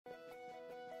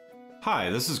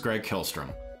Hi, this is Greg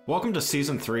Kilstrom. Welcome to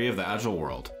Season 3 of The Agile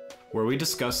World, where we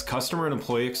discuss customer and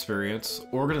employee experience,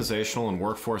 organizational and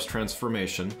workforce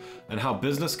transformation, and how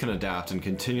business can adapt and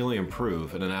continually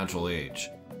improve in an agile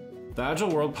age. The Agile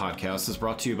World podcast is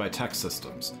brought to you by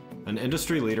TEKsystems, an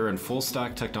industry leader in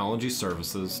full-stack technology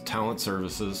services, talent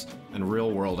services, and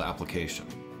real-world application.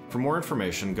 For more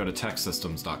information, go to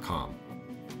teksystems.com.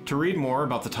 To read more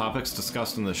about the topics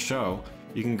discussed in this show,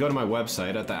 you can go to my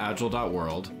website at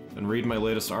theagile.world and read my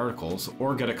latest articles,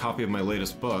 or get a copy of my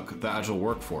latest book, The Agile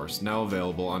Workforce, now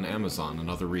available on Amazon and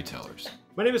other retailers.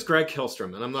 My name is Greg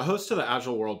Kilstrom, and I'm the host of the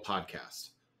Agile World podcast.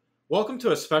 Welcome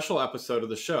to a special episode of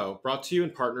the show brought to you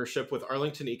in partnership with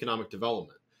Arlington Economic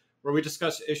Development, where we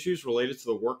discuss issues related to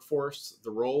the workforce,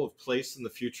 the role of place in the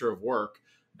future of work,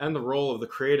 and the role of the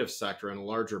creative sector in a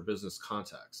larger business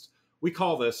context. We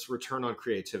call this Return on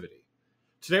Creativity.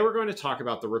 Today, we're going to talk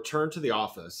about the return to the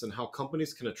office and how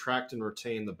companies can attract and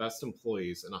retain the best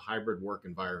employees in a hybrid work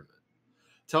environment.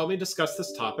 To help me discuss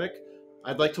this topic,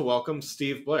 I'd like to welcome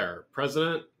Steve Blair,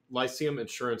 President, Lyceum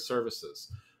Insurance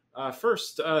Services.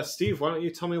 First, Steve, why don't you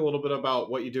tell me a little bit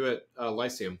about what you do at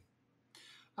Lyceum?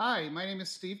 Hi, my name is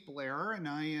Steve Blair, and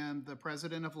I am the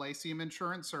president of Lyceum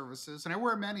Insurance Services, and I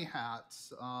wear many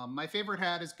hats. My favorite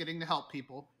hat is getting to help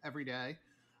people every day.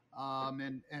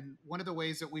 And one of the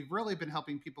ways that we've really been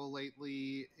helping people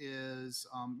lately is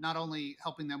not only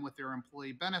helping them with their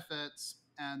employee benefits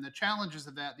and the challenges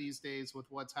of that these days with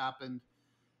what's happened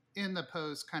in the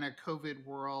post kind of COVID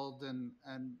world and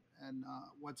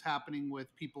what's happening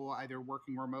with people either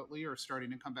working remotely or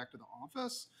starting to come back to the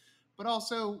office, but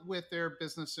also with their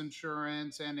business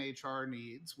insurance and HR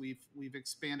needs. We've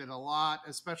expanded a lot,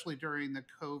 especially during the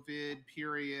COVID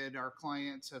period. Our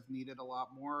clients have needed a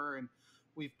lot more, and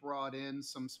we've brought in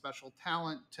some special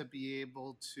talent to be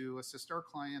able to assist our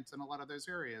clients in a lot of those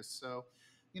areas. So,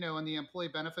 in the employee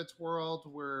benefits world,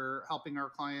 we're helping our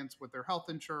clients with their health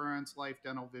insurance, life,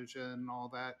 dental, vision, all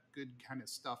that good kind of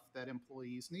stuff that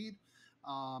employees need.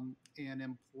 And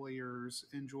employers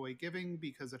enjoy giving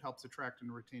because it helps attract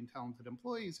and retain talented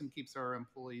employees and keeps our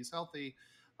employees healthy,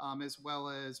 as well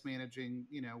as managing,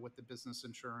 with the business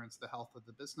insurance, the health of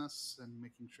the business and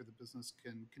making sure the business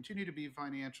can continue to be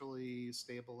financially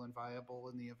stable and viable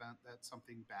in the event that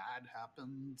something bad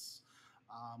happens,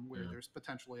 where there's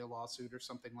potentially a lawsuit or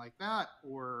something like that,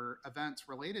 or events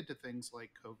related to things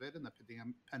like COVID and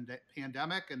the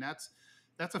pandemic. And that's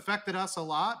affected us a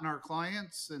lot and our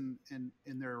clients and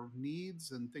their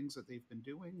needs and things that they've been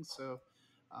doing. So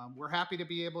we're happy to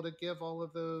be able to give all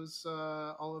of those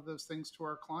things to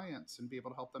our clients and be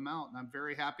able to help them out. And I'm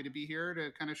very happy to be here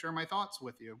to kind of share my thoughts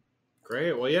with you.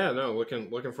 Great. Well, yeah, no, looking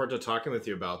forward to talking with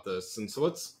you about this. And so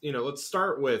let's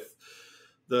start with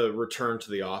the return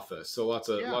to the office. So lots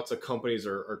of companies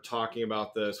are talking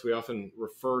about this. We often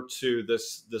refer to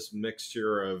this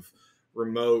mixture of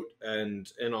remote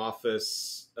and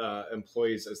in-office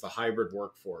employees as the hybrid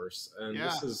workforce. And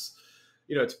this is,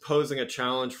 it's posing a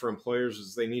challenge for employers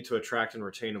as they need to attract and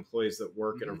retain employees that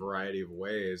work in a variety of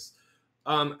ways.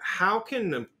 How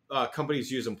can companies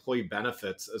use employee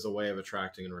benefits as a way of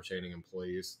attracting and retaining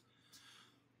employees?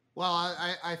 Well,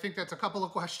 I think that's a couple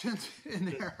of questions in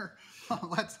there.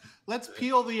 Let's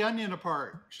peel the onion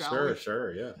apart, shall we?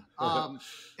 Sure, yeah.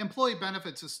 Employee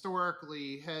benefits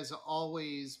historically has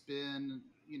always been,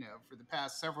 for the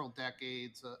past several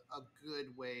decades, a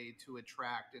good way to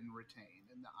attract and retain.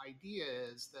 And the idea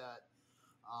is that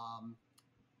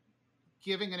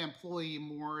giving an employee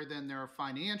more than their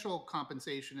financial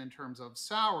compensation in terms of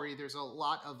salary, there's a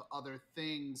lot of other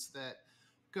things that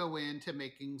go into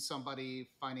making somebody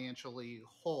financially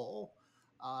whole.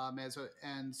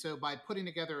 And so by putting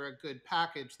together a good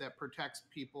package that protects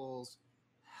people's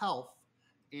health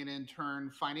and in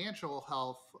turn financial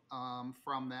health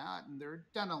from that, and their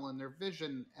dental and their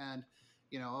vision, and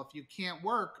if you can't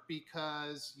work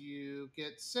because you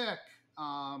get sick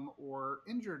or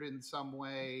injured in some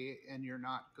way, and you're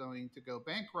not going to go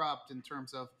bankrupt in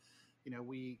terms of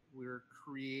we're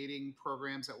creating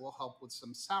programs that will help with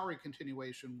some salary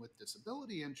continuation with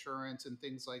disability insurance and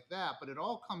things like that. But it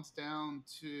all comes down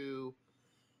to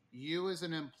you as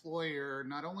an employer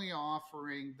not only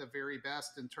offering the very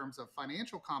best in terms of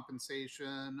financial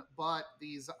compensation, but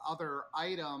these other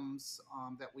items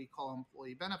that we call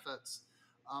employee benefits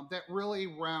that really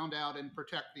round out and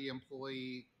protect the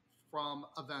employee from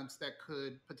events that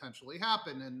could potentially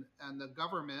happen. And the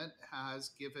government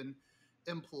has given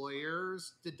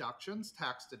employers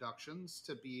tax deductions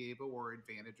to be able, or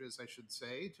advantages, I should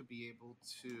say, to be able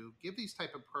to give these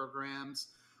type of programs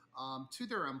to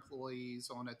their employees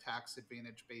on a tax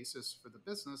advantage basis for the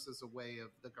business, as a way of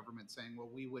the government saying, well,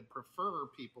 we would prefer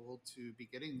people to be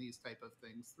getting these type of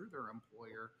things through their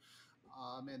employer.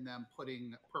 And then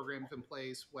putting programs in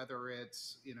place, whether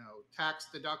it's tax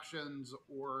deductions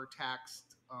or tax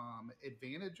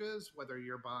advantages, whether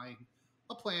you're buying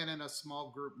a plan in a small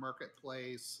group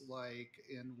marketplace like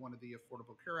in one of the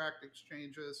Affordable Care Act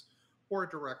exchanges, or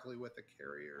directly with the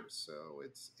carriers. So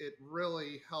it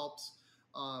really helps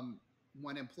um,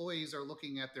 when employees are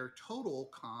looking at their total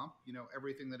comp,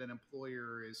 everything that an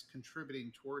employer is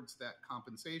contributing towards that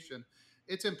compensation.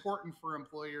 It's important for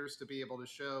employers to be able to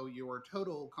show your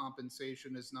total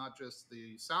compensation is not just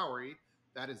the salary,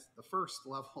 that is the first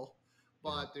level,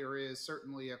 Yeah. but there is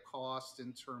certainly a cost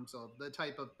in terms of the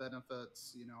type of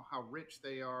benefits, how rich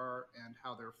they are and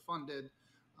how they're funded,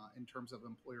 in terms of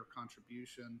employer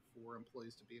contribution for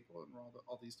employees to be able to enroll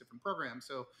all these different programs.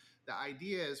 So the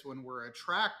idea is, when we're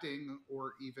attracting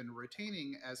or even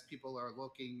retaining, as people are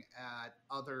looking at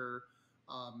other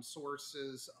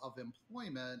sources of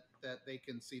employment, that they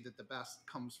can see that the best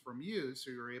comes from you.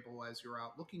 So you're able, as you're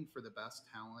out looking for the best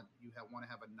talent, you want to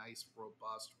have a nice,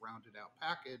 robust, rounded out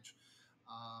package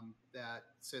that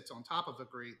sits on top of a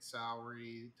great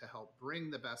salary to help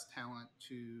bring the best talent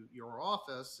to your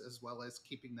office, as well as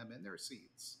keeping them in their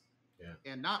seats. Yeah.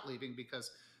 And not leaving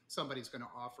because somebody's going to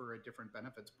offer a different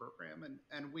benefits program.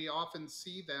 And we often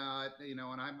see that, and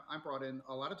I'm brought in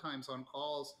a lot of times on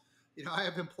calls. I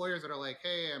have employers that are like,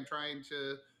 hey, I'm trying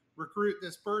to recruit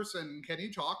this person. Can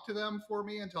you talk to them for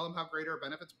me and tell them how great our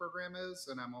benefits program is?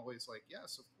 And I'm always like,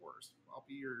 yes, of course. I'll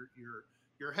be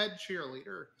your head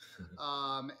cheerleader.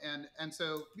 And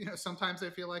so, sometimes I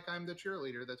feel like I'm the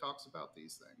cheerleader that talks about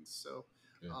these things. So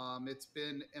Yeah. it's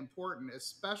been important,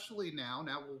 especially now.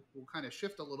 Now we'll kind of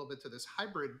shift a little bit to this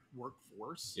hybrid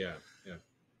workforce. Yeah. Yeah.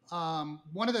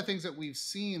 One of the things that we've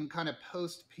seen kind of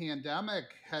post pandemic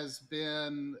has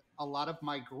been a lot of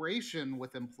migration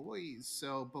with employees.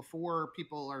 So before,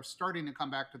 people are starting to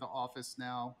come back to the office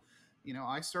now,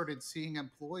 I started seeing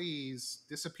employees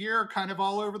disappear kind of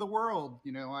all over the world.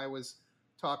 I was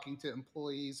talking to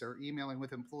employees or emailing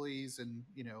with employees in,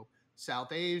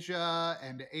 South Asia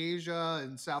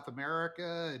and South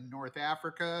America and North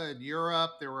Africa and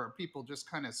Europe. There were people just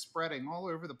kind of spreading all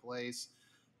over the place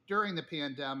during the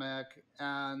pandemic,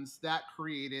 and that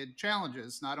created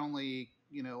challenges, not only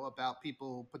about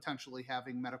people potentially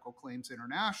having medical claims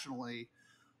internationally,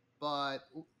 but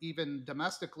even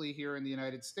domestically here in the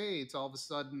United States. All of a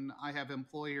sudden, I have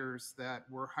employers that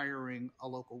were hiring a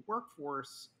local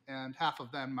workforce, and half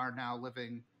of them are now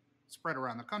living spread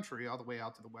around the country, all the way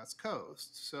out to the West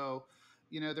Coast. So,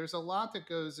 there's a lot that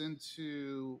goes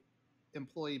into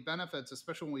employee benefits,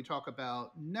 especially when we talk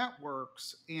about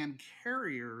networks and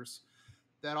carriers,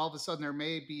 that all of a sudden there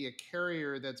may be a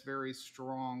carrier that's very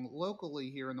strong locally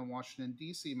here in the Washington,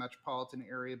 D.C. metropolitan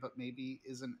area, but maybe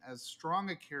isn't as strong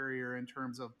a carrier in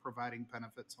terms of providing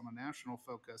benefits on a national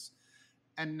focus.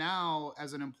 And now,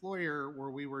 as an employer, where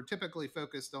we were typically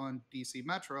focused on DC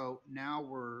Metro, now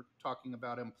we're talking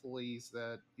about employees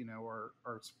that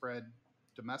are spread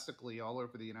domestically all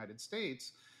over the United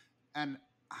States. And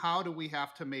how do we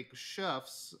have to make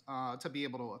shifts to be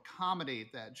able to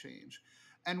accommodate that change?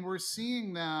 And we're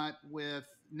seeing that with,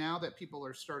 now that people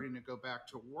are starting to go back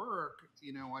to work,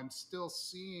 I'm still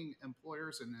seeing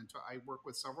employers, and I work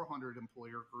with several hundred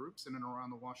employer groups in and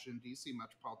around the Washington, D.C.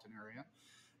 metropolitan area.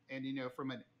 And,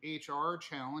 from an HR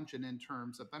challenge and in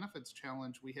terms of benefits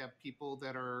challenge, we have people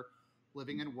that are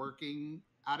living and working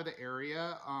out of the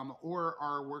area, or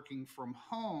are working from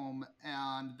home,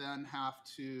 and then have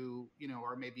to,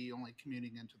 or maybe only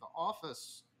commuting into the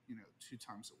office, 2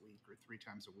 times a week or 3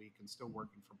 times a week, and still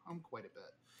working from home quite a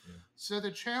bit. Yeah. So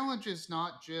the challenge is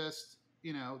not just,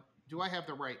 do I have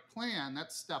the right plan?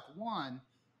 That's step one.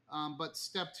 But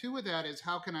step two of that is,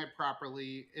 how can I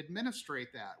properly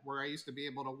administrate that? Where I used to be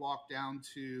able to walk down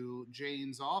to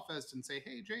Jane's office and say,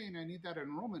 hey, Jane, I need that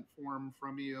enrollment form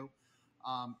from you.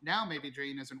 Now maybe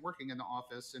Jane isn't working in the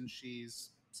office and she's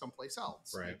someplace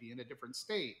else, Right. maybe in a different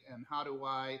state. And how do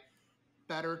I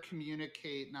better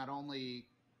communicate not only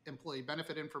employee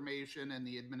benefit information and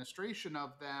the administration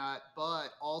of that, but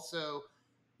also,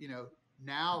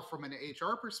 now from an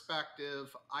HR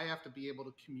perspective, I have to be able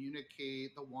to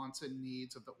communicate the wants and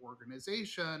needs of the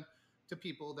organization to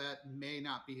people that may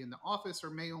not be in the office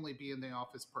or may only be in the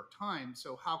office part time.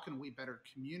 So how can we better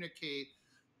communicate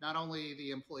not only the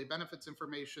employee benefits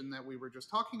information that we were just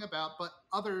talking about, but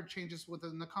other changes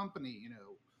within the company,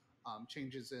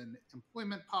 changes in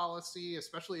employment policy,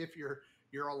 especially if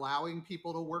you're allowing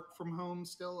people to work from home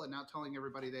still and not telling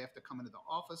everybody they have to come into the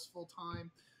office full time.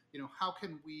 how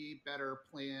can we better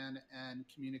plan and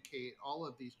communicate all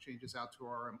of these changes out to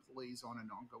our employees on an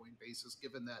ongoing basis,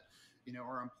 given that,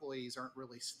 our employees aren't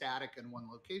really static in one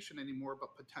location anymore, but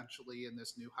potentially in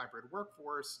this new hybrid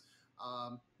workforce.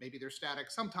 Maybe they're static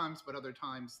sometimes, but other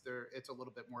times it's a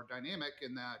little bit more dynamic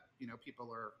in that,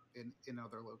 people are in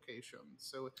other locations.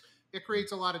 So it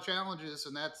creates a lot of challenges,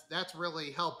 and that's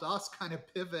really helped us kind of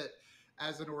pivot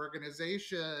as an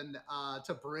organization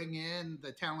to bring in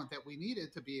the talent that we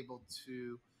needed to be able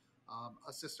to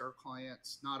assist our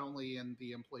clients not only in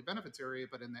the employee benefits area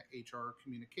but in the HR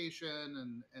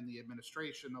communication and the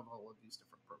administration of all of these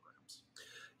different programs.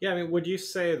 Yeah, I mean, would you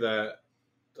say that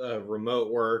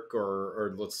remote work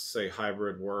or let's say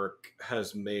hybrid work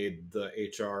has made the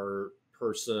HR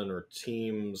person or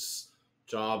team's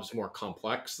jobs more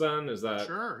complex then? Is that,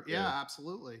 Sure. Yeah, yeah.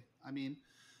 absolutely. I mean,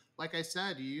 like I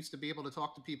said, you used to be able to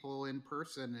talk to people in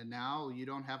person, and now you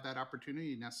don't have that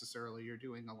opportunity necessarily. You're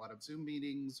doing a lot of Zoom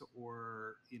meetings,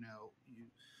 or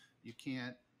you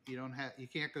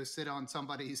can't go sit on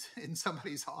somebody's in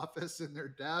somebody's office in their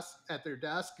desk at their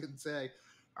desk and say,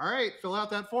 "All right, fill out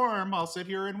that form. I'll sit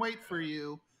here and wait for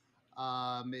you."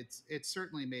 It's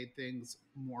certainly made things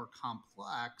more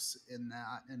complex in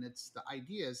that, and it's the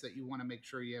idea is that you want to make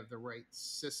sure you have the right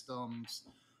systems,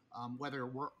 whether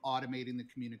we're automating the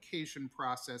communication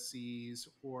processes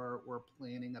or we're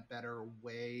planning a better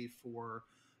way for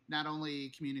not only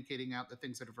communicating out the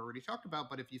things that I've already talked about,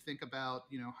 but if you think about,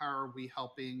 how are we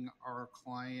helping our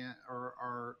client or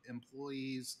our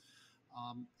employees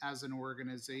as an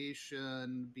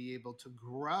organization be able to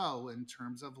grow in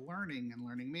terms of learning and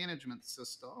learning management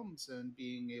systems and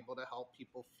being able to help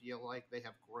people feel like they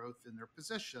have growth in their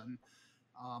position.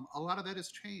 A lot of that has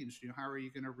changed. How are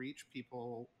you going to reach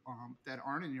people that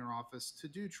aren't in your office to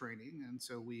do training? And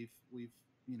so we've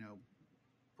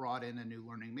brought in a new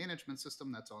learning management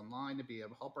system that's online to be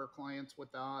able to help our clients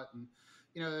with that. And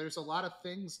there's a lot of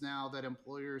things now that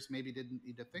employers maybe didn't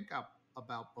need to think up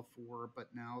about before, but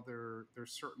now they're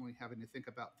certainly having to think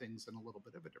about things in a little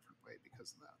bit of a different way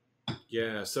because of that.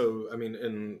 Yeah, so I mean,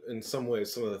 in some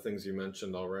ways, some of the things you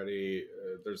mentioned already,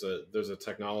 there's a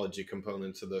technology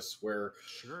component to this where,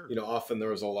 Sure. often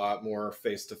there was a lot more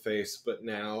face to face, but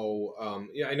now,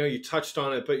 yeah, I know you touched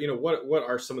on it, but what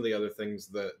are some of the other things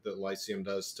that Lyceum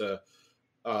does to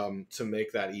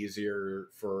make that easier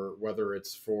for whether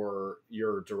it's for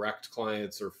your direct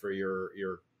clients or for your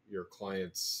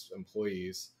clients'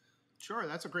 employees? Sure,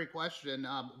 that's a great question.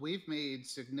 We've made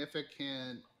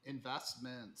significant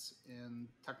investments in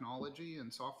technology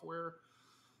and software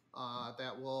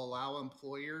that will allow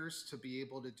employers to be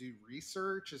able to do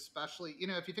research, especially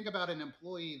if you think about an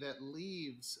employee that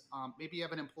leaves. Maybe you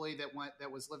have an employee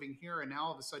that was living here, and now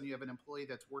all of a sudden you have an employee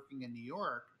that's working in New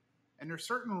York, and there's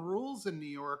certain rules in New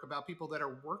York about people that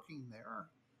are working there,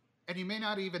 and you may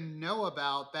not even know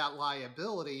about that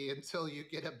liability until you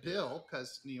get a bill,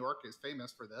 because New York is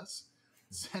famous for this,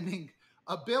 sending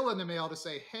a bill in the mail to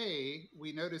say, hey,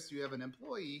 we noticed you have an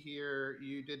employee here.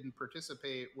 You didn't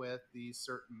participate with these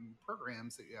certain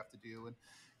programs that you have to do. And,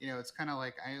 it's kind of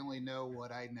like, I only know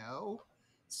what I know.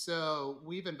 So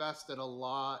we've invested a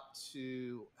lot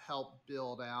to help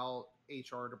build out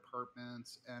HR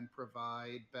departments and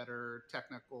provide better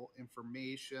technical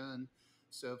information.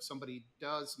 So if somebody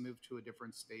does move to a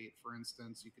different state, for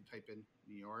instance, you can type in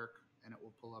New York and it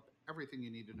will pull up everything you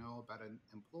need to know about an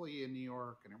employee in New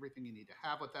York and everything you need to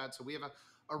have with that. So we have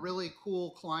a really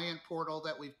cool client portal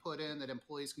that we've put in that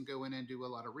employees can go in and do a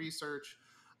lot of research.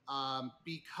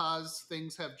 Because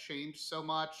things have changed so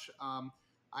much.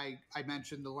 I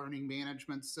mentioned the learning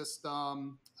management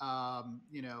system.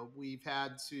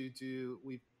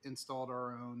 We've installed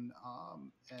our own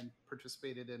and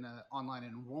participated in an online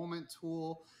enrollment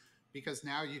tool, because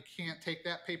now you can't take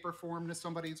that paper form to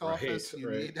somebody's Right, office. You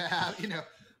right. need to have,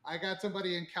 I got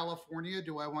somebody in California.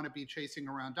 Do I want to be chasing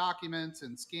around documents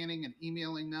and scanning and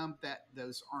emailing them? That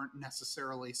those aren't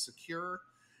necessarily secure,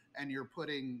 and you're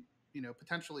putting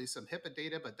potentially some HIPAA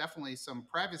data, but definitely some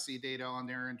privacy data on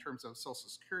there in terms of social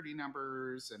security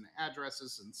numbers and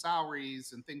addresses and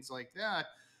salaries and things like that,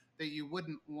 that you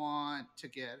wouldn't want to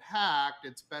get hacked.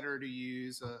 It's better to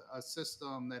use a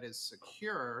system that is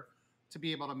secure to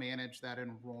be able to manage that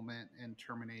enrollment and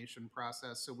termination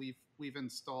process. So we've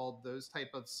installed those type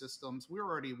of systems. We were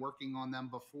already working on them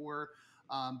before,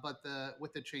 but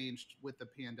with the change with the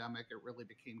pandemic, it really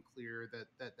became clear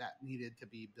that needed to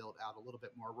be built out a little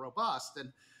bit more robust.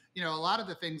 And a lot of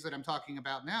the things that I'm talking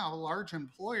about now, large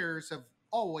employers have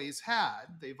always had.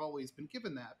 They've always been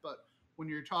given that, but when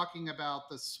you're talking about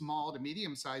the small to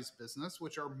medium sized business,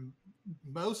 which are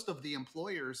most of the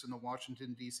employers in the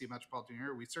Washington, D.C. metropolitan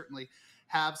area, we certainly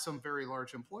have some very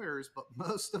large employers, but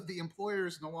most of the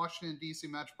employers in the Washington, D.C.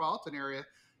 metropolitan area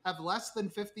have less than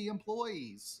 50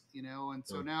 employees, and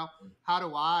so now how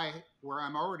do I, where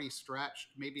I'm already stretched,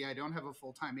 maybe I don't have a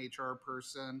full-time HR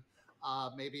person,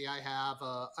 maybe I have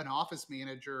an office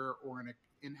manager or an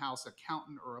in-house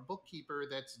accountant or a bookkeeper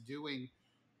that's doing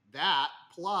that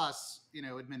plus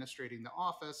administrating the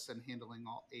office and handling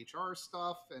all HR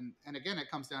stuff, and again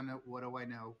it comes down to what do I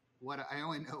know, what I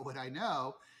only know what I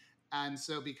know. And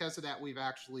so because of that, we've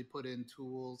actually put in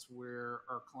tools where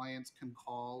our clients can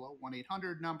call a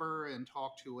 1-800 number and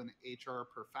talk to an HR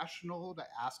professional to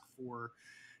ask for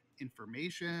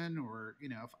information, or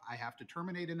if I have to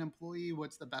terminate an employee,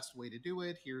 what's the best way to do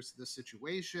it, here's the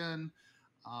situation.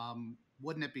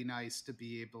 Wouldn't it be nice to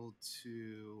be able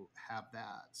to have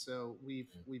that? So we've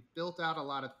built out a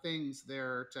lot of things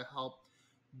there to help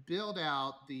build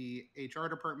out the HR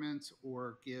departments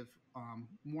or give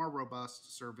more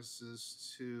robust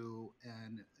services to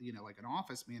like an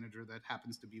office manager that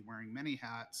happens to be wearing many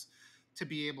hats, to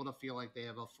be able to feel like they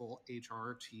have a full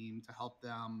HR team to help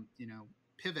them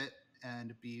pivot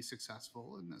and be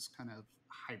successful in this kind of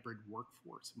hybrid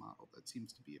workforce model that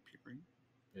seems to be appearing.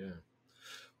 Yeah.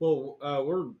 Well,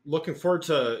 we're looking forward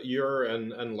to your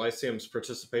and Lyceum's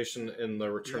participation in the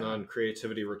Return on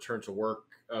Creativity Return to Work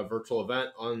virtual event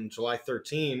on July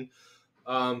 13.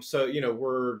 So,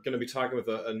 we're going to be talking with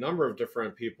a number of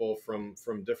different people from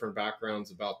different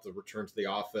backgrounds about the return to the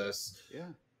office. Yeah.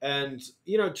 And,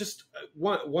 just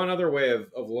one other way of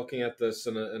looking at this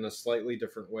in a slightly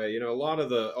different way, a lot of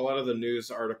the news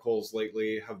articles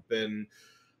lately have been,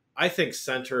 I think,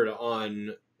 centered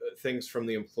on things from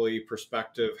the employee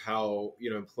perspective, how,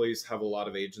 employees have a lot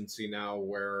of agency now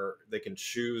where they can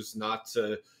choose not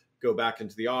to go back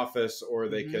into the office, or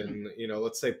they can,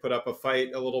 let's say put up a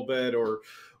fight a little bit, or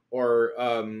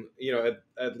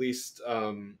at least,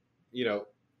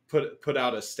 put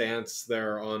out a stance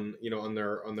there on, on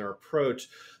their approach.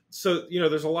 So,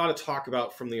 there's a lot of talk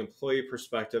about from the employee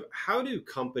perspective, how do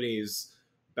companies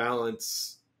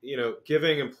balance,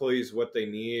 giving employees what they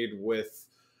need with,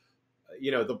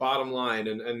 the bottom line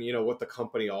and what the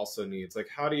company also needs? Like,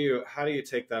 how do you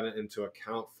take that into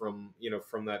account from,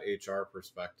 from that HR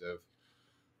perspective?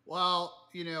 Well,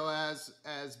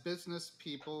 as business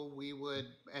people, we would,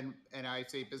 and I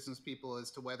say business people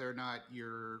as to whether or not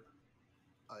you're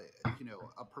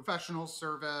a professional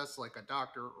service like a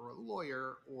doctor or a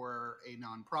lawyer or a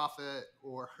nonprofit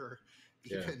or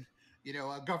even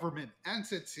a government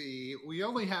entity, we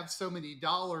only have so many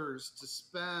dollars to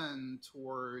spend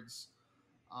towards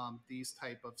these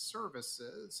type of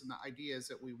services, and the idea is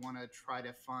that we want to try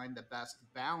to find the best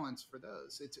balance for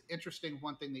those. It's interesting,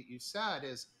 one thing that you said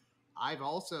is I've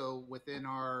also within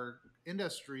our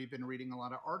industry been reading a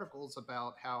lot of articles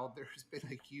about how there's been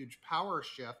a huge power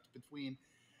shift between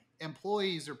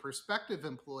employees or prospective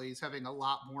employees having a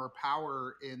lot more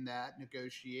power in that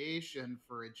negotiation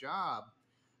for a job.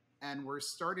 And we're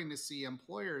starting to see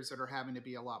employers that are having to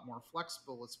be a lot more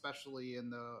flexible, especially in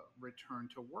the return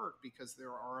to work, because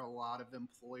there are a lot of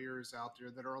employers out there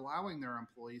that are allowing their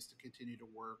employees to continue to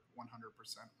work 100%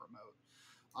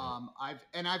 remote.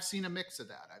 I've seen a mix of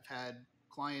that. I've had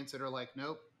clients that are like,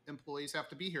 nope, employees have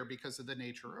to be here because of the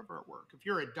nature of our work. If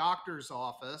you're a doctor's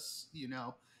office,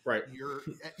 right,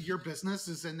 your business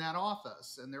is in that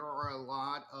office, and there are a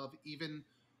lot of even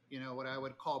what I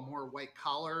would call more white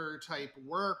collar type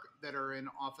work that are in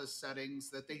office settings,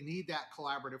 that they need that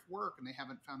collaborative work, and they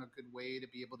haven't found a good way to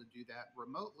be able to do that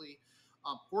remotely.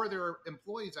 Or there are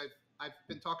employees, I've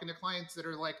been talking to clients that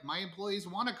are like, my employees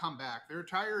want to come back. They're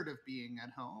tired of being at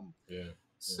home. Yeah.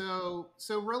 So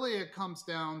really it comes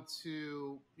down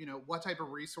to, what type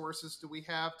of resources do we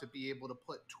have to be able to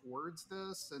put towards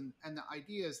this? And the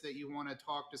idea is that you want to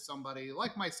talk to somebody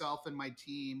like myself and my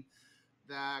team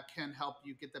that can help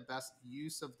you get the best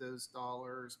use of those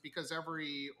dollars, because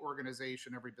every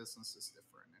organization, every business is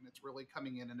different. And it's really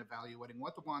coming in and evaluating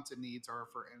what the wants and needs are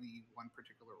for any one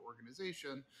particular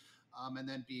organization, and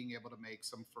then being able to make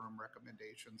some firm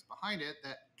recommendations behind it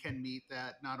that can meet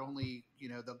that, not only,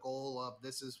 the goal of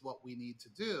this is what we need to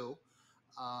do,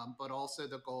 but also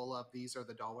the goal of these are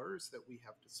the dollars that we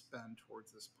have to spend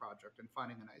towards this project, and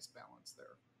finding a nice balance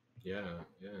there. Yeah.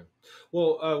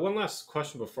 Well, one last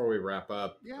question before we wrap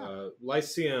up. Yeah.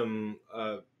 Lyceum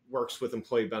works with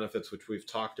employee benefits, which we've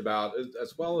talked about,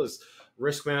 as well as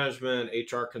risk management,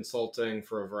 HR consulting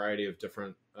for a variety of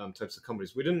different types of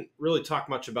companies. We didn't really talk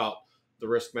much about the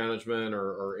risk management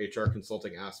or HR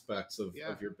consulting aspects of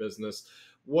your business.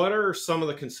 What are some of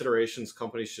the considerations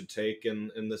companies should take in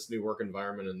this new work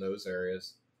environment in those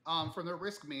areas? From the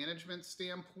risk management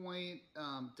standpoint,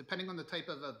 depending on the type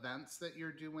of events that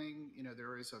you're doing,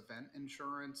 there is event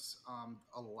insurance.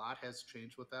 A lot has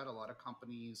changed with that. A lot of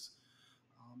companies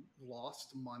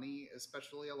lost money,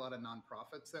 especially a lot of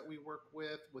nonprofits that we work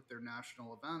with their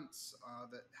national events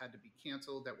that had to be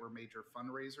canceled, that were major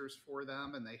fundraisers for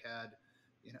them. And they had,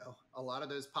 a lot of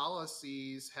those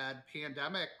policies had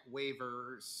pandemic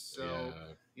waivers. So,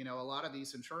 Yeah. a lot of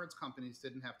these insurance companies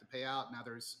didn't have to pay out. Now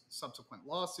there's subsequent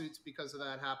lawsuits because of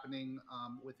that happening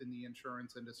within the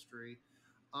insurance industry.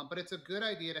 But it's a good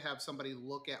idea to have somebody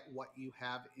look at what you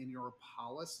have in your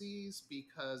policies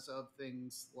because of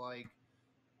things like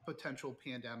potential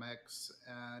pandemics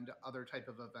and other type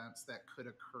of events that could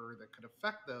occur that could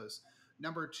affect those.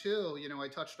 Number two, I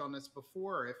touched on this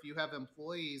before. If you have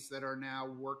employees that are now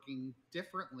working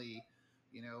differently,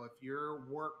 if your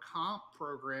work comp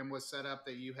program was set up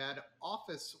that you had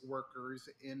office workers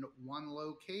in one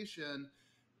location,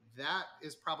 that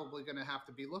is probably going to have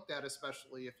to be looked at,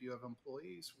 especially if you have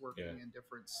employees Yeah. working in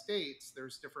different states.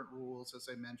 There's different rules, as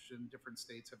I mentioned. Different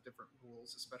states have different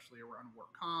rules, especially around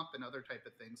work comp and other type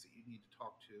of things that you need to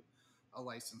talk to a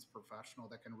licensed professional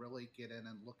that can really get in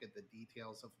and look at the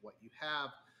details of what you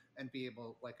have and be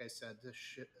able, like I said, to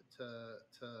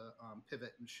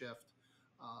pivot and shift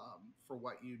for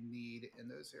what you need in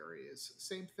those areas.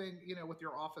 Same thing, with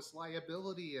your office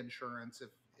liability insurance.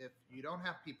 If you don't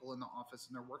have people in the office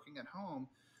and they're working at home,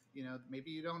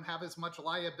 maybe you don't have as much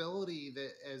liability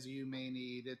as you may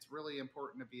need. It's really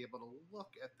important to be able to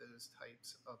look at those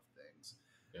types of things.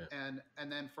 Yeah.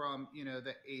 And then from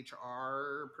the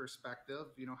HR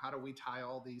perspective, how do we tie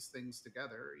all these things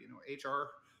together?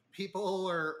 HR people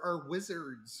are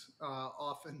wizards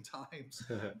oftentimes,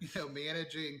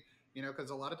 managing, because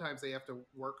a lot of times they have to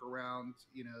work around,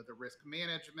 the risk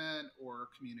management or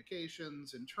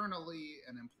communications internally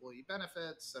and employee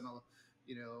benefits. And,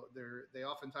 they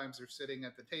oftentimes are sitting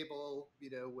at the table,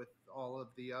 with all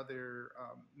of the other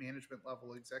management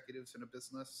level executives in a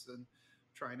business and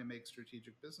trying to make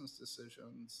strategic business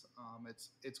decisions.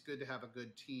 It's good to have a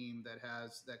good team that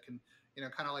can,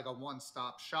 kind of like a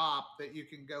one-stop shop that you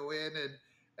can go in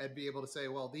and be able to say,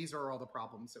 well, these are all the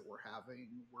problems that we're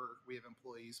having. We have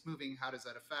employees moving. How does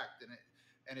that affect?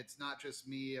 And it's not just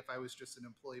me. If I was just an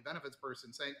employee benefits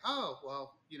person saying, oh,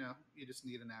 well, you just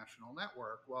need a national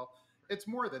network. Well, it's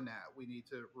more than that. We need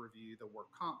to review the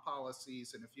work comp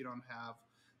policies. And if you don't have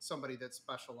somebody that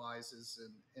specializes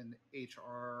in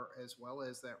HR as well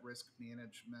as that risk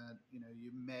management,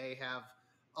 you may have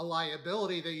a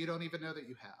liability that you don't even know that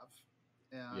you have.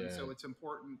 And so it's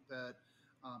important that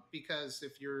because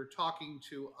if you're talking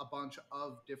to a bunch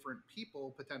of different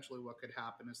people, potentially what could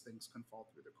happen is things can fall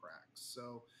through the cracks.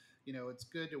 So, it's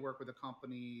good to work with a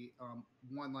company,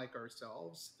 one like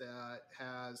ourselves, that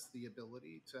has the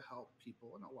ability to help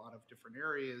people in a lot of different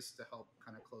areas to help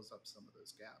kind of close up some of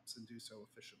those gaps and do so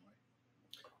efficiently.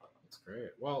 That's great.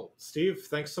 Well, Steve,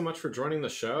 thanks so much for joining the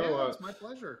show. Yeah, it's my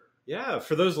pleasure. Yeah,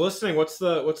 for those listening, what's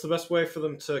the best way for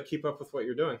them to keep up with what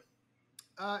you're doing?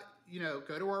 Go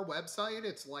to our website.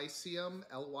 It's Lyceum,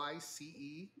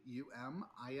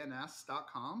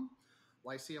 LYCEUMINS.com.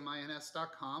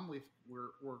 LyceumINS.com.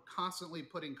 We're constantly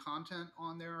putting content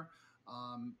on there,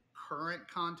 current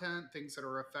content, things that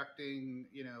are affecting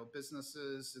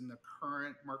businesses in the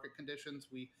current market conditions.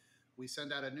 We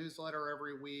send out a newsletter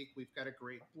every week. We've got a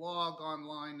great blog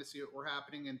online to see what we're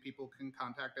happening, and people can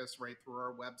contact us right through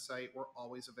our website. We're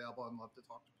always available and love to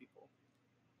talk to people.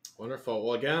 Wonderful.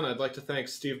 Well, again, I'd like to thank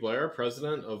Steve Blair,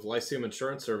 president of Lyceum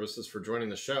Insurance Services, for joining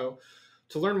the show.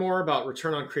 To learn more about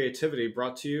Return on Creativity,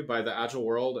 brought to you by the Agile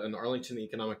World and Arlington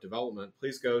Economic Development,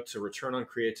 please go to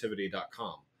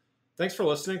returnoncreativity.com. Thanks for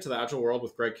listening to the Agile World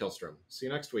with Greg Kihlstrom. See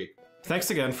you next week.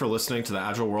 Thanks again for listening to the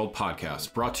Agile World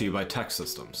podcast, brought to you by Tech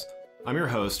Systems. I'm your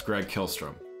host, Greg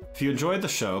Kihlstrom. If you enjoyed the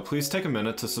show, please take a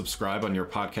minute to subscribe on your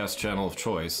podcast channel of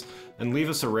choice and leave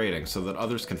us a rating so that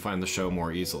others can find the show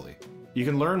more easily. You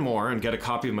can learn more and get a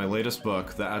copy of my latest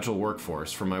book, The Agile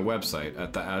Workforce, from my website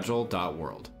at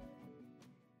theagile.world.